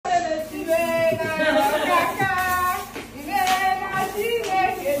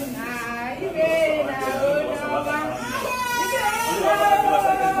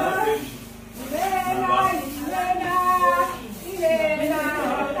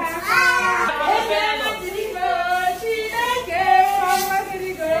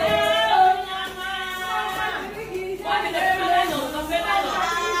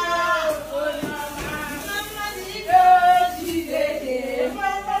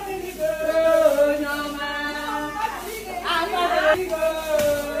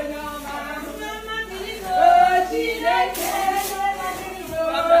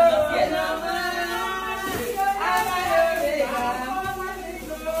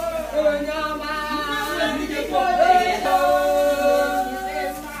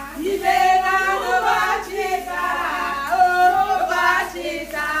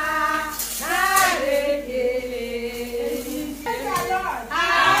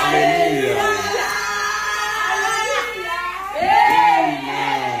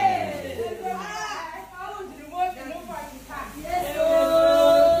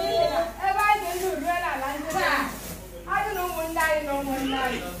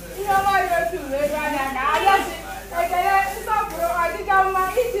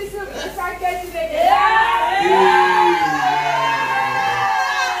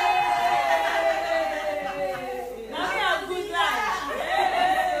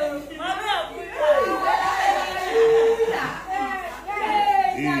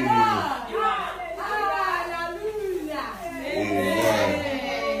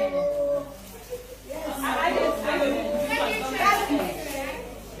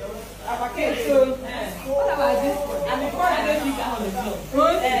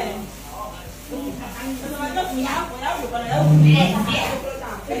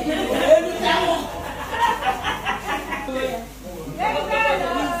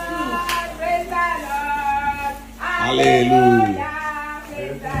Hallelujah.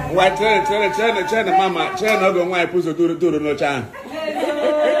 Why tell mama, tell no why put do no chan.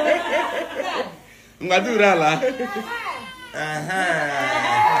 Madura.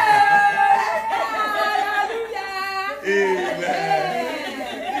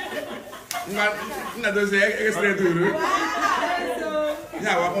 Na do say extra duro.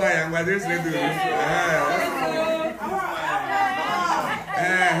 Ya wa pra yang wa extra duro.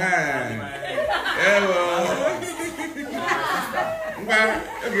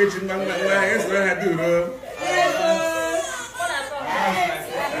 Okay, Chimanga, extra had duro.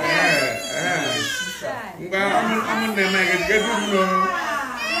 I'm the man get to know.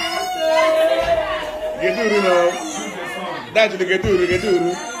 That's the get to.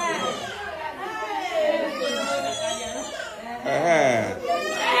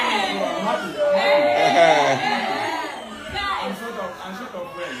 I'm sort of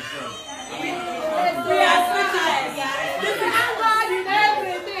friends. We are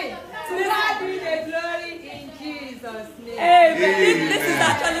this is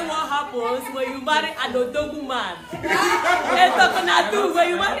actually what happens when you marry an Odogu man. When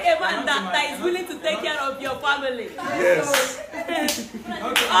you marry a man that is willing to take care of your family. Yes.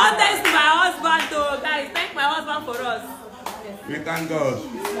 All thanks to my husband, though. Guys, thank my husband for us. We thank God.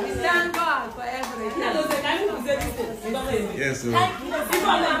 We thank God for everything. Yes, sir.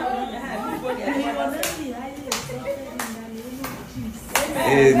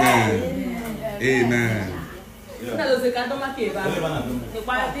 Amen. Amen. Yeah. To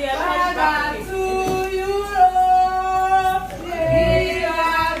you, we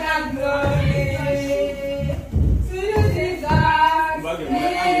are the glory. To you, Jesus, we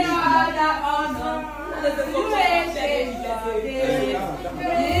are the honor. You we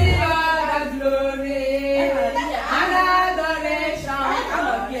are the glory and adoration.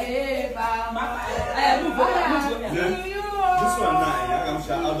 This one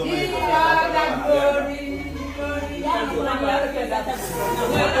now, we are the glory.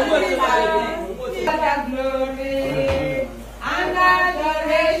 The glory and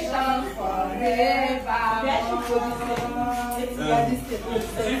adoration forever.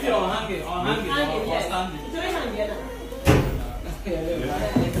 If you're hanging or standing.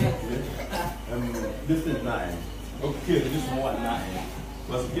 This is 9. Okay, this is 9.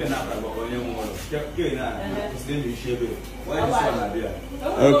 But here now, I'm going to go. Here now, it's going to be shape. Why is this one idea?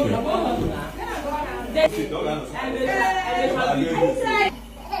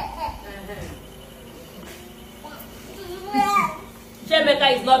 Shemeka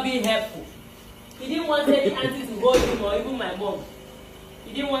is not being helpful. He didn't want any auntie to hold him or even my mom.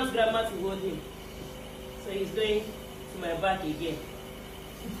 He didn't want grandma to hold him. So he's going to my back again.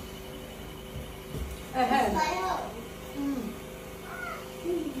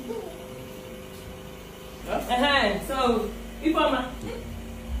 So, if I'm